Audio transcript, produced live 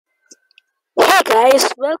Hey guys,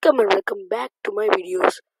 welcome and welcome back to my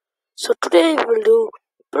videos. So today we will do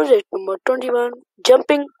project number 21,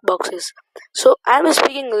 jumping boxes. So I'm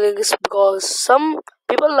speaking English because some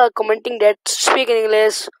people are commenting that speak in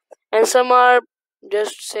English and some are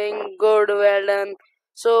just saying good, well done.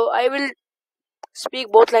 So I will speak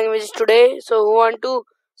both languages today. So who want to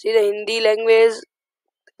see the Hindi language,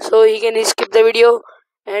 so he can skip the video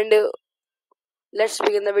and let's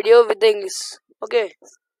begin the video with the English. Okay.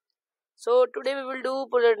 So today we will do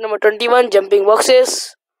project number 21, jumping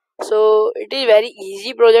boxes. So it is very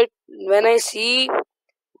easy project. When I see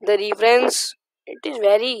the reference, it is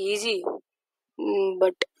very easy.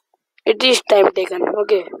 But it is time taken.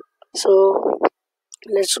 Okay. So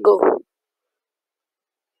let's go.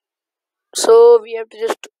 So we have to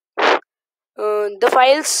just the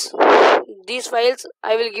files. These files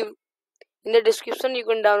I will give in the description. You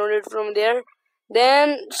can download it from there.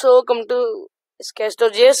 Then so come to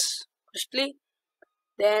sketch.js firstly.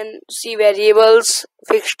 Then see variables,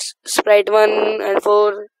 fixed sprite 1 and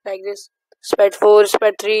 4 like this, sprite 4,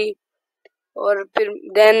 sprite 3, or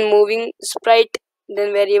then moving sprite,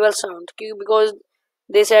 then variable sound, because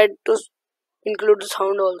they said to include the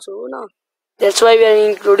sound also. No, that's why we are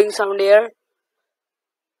including sound here.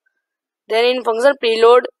 Then in function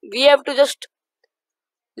preload, we have to just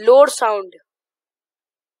load sound,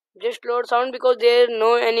 because there is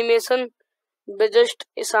no animation, but just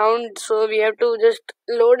a sound, so we have to just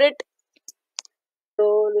load it.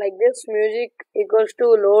 So like this, music equals to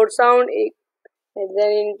load sound, and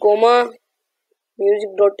then in comma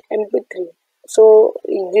music.mp3. So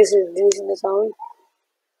this is the sound.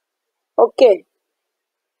 Okay.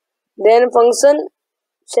 Then function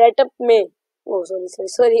setup may. Oh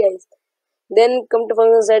sorry guys. Then come to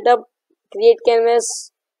function setup, create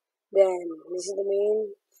canvas. Then this is the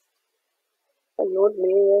main. Not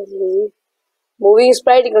main. Moving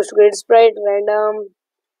sprite equals to create sprite random,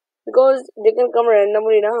 because they can come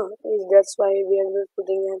randomly now. That's why we are just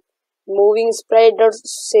putting them. Moving sprite dot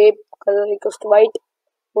shape color equals to white.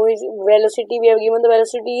 Moving velocity, we have given the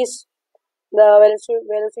velocities, the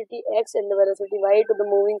velocity x and the velocity y to the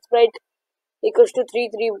moving sprite equals to 3,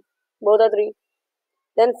 both are 3.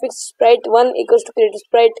 Then fixed sprite 1 equals to create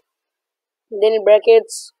sprite. Then in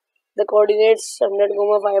brackets the coordinates 100,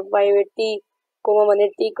 580,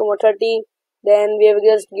 180, 30. Then we have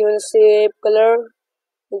just given shape color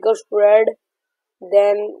equals to red.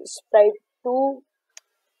 Then sprite 2,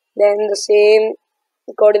 then the same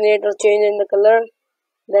coordinate or change in the color.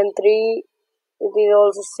 Then 3, it is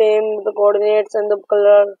also same with the coordinates and the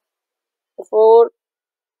color. 4,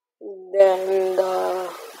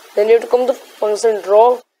 then you have to come to function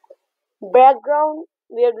draw. Background,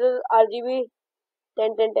 we have the RGB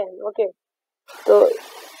 10. Okay, so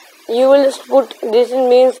you will just put this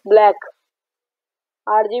means black.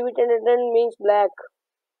 RGB 10 means black.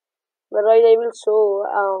 Otherwise I will show.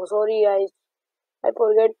 Sorry guys, I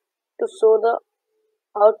forget to show the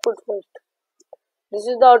output first. This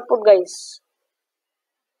is the output guys.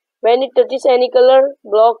 When it touches any color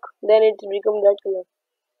block, then it becomes that color.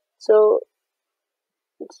 So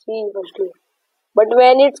see firstly. But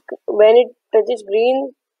when it touches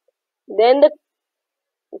green, then the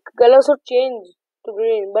color should change to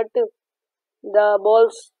green, but the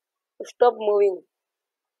balls stop moving.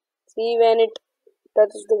 See when it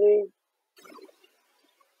touches the green.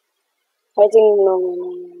 I think no.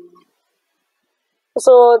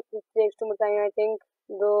 So it takes too much time. I think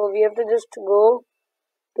though we have to just go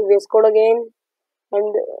to VS Code again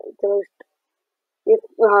and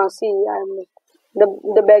just see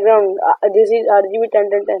the background. This is RGB 10.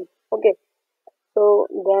 Okay. So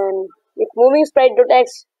then if moving sprite dot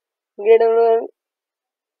x greater than,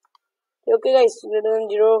 okay guys, greater than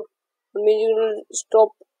 0, music will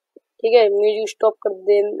stop. Okay, music stop कर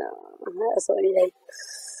देना. Sorry guys.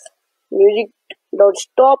 Music dot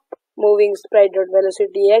stop moving sprite dot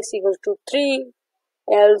velocity x equals to 3.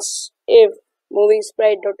 Else if moving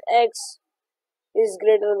sprite dot x is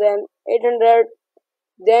greater than 800,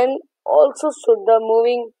 then also the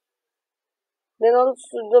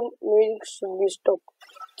music should be stopped.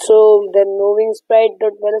 So then moving sprite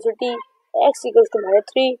dot velocity x equals to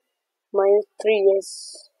 -3,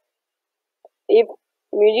 yes. If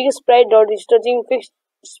music sprite dot is touching fixed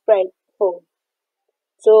sprite 4.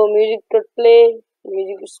 So music dot play,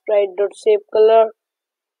 music sprite dot shape color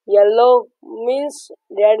yellow means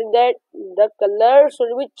that the color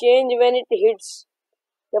should be changed when it hits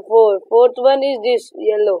the 4. Fourth one is this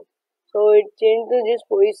yellow. So it changed to this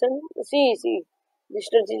position. See, this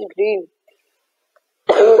touch is green.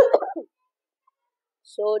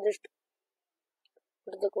 So just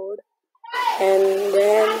put the code and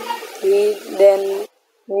then we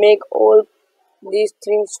make all these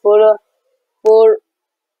things for 4,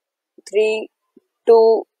 3,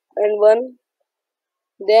 2, and 1.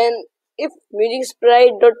 Then if music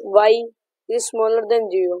sprite dot y is smaller than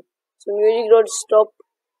 0, so music dot stop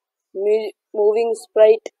moving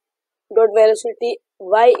sprite dot velocity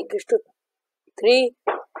y equals to 3,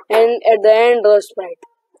 and at the end the sprite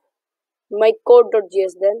my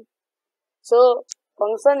code.js. Then so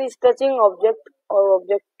function is touching object or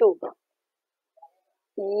object 2.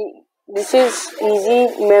 This is easy,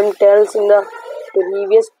 mem tells in the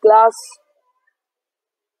previous class.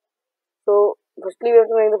 So firstly we have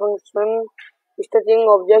to make the function is touching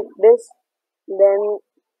object this. Then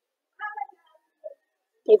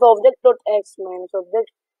if object dot x minus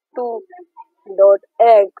object 2 dot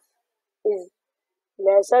x is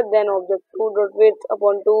lesser than object 2 dot width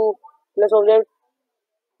upon 2 plus object,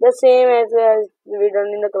 the same as we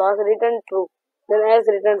done in the class, return true, then else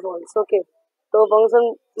return false. Okay, so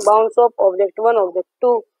function bounce of object 1 object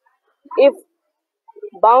 2. If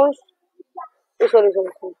bounce sorry,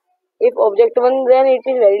 if object 1 then it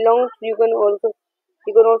is very long, you can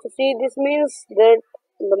also see this means that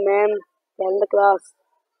the man and the class.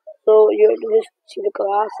 So you have to just see the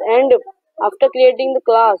class, and after creating the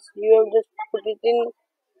class you have just put it in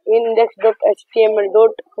index.html.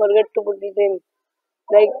 Don't forget to put it in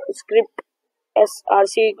like script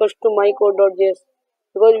src equals to mycode.js,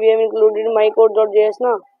 because we have included mycode.js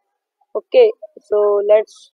now. Okay, so let's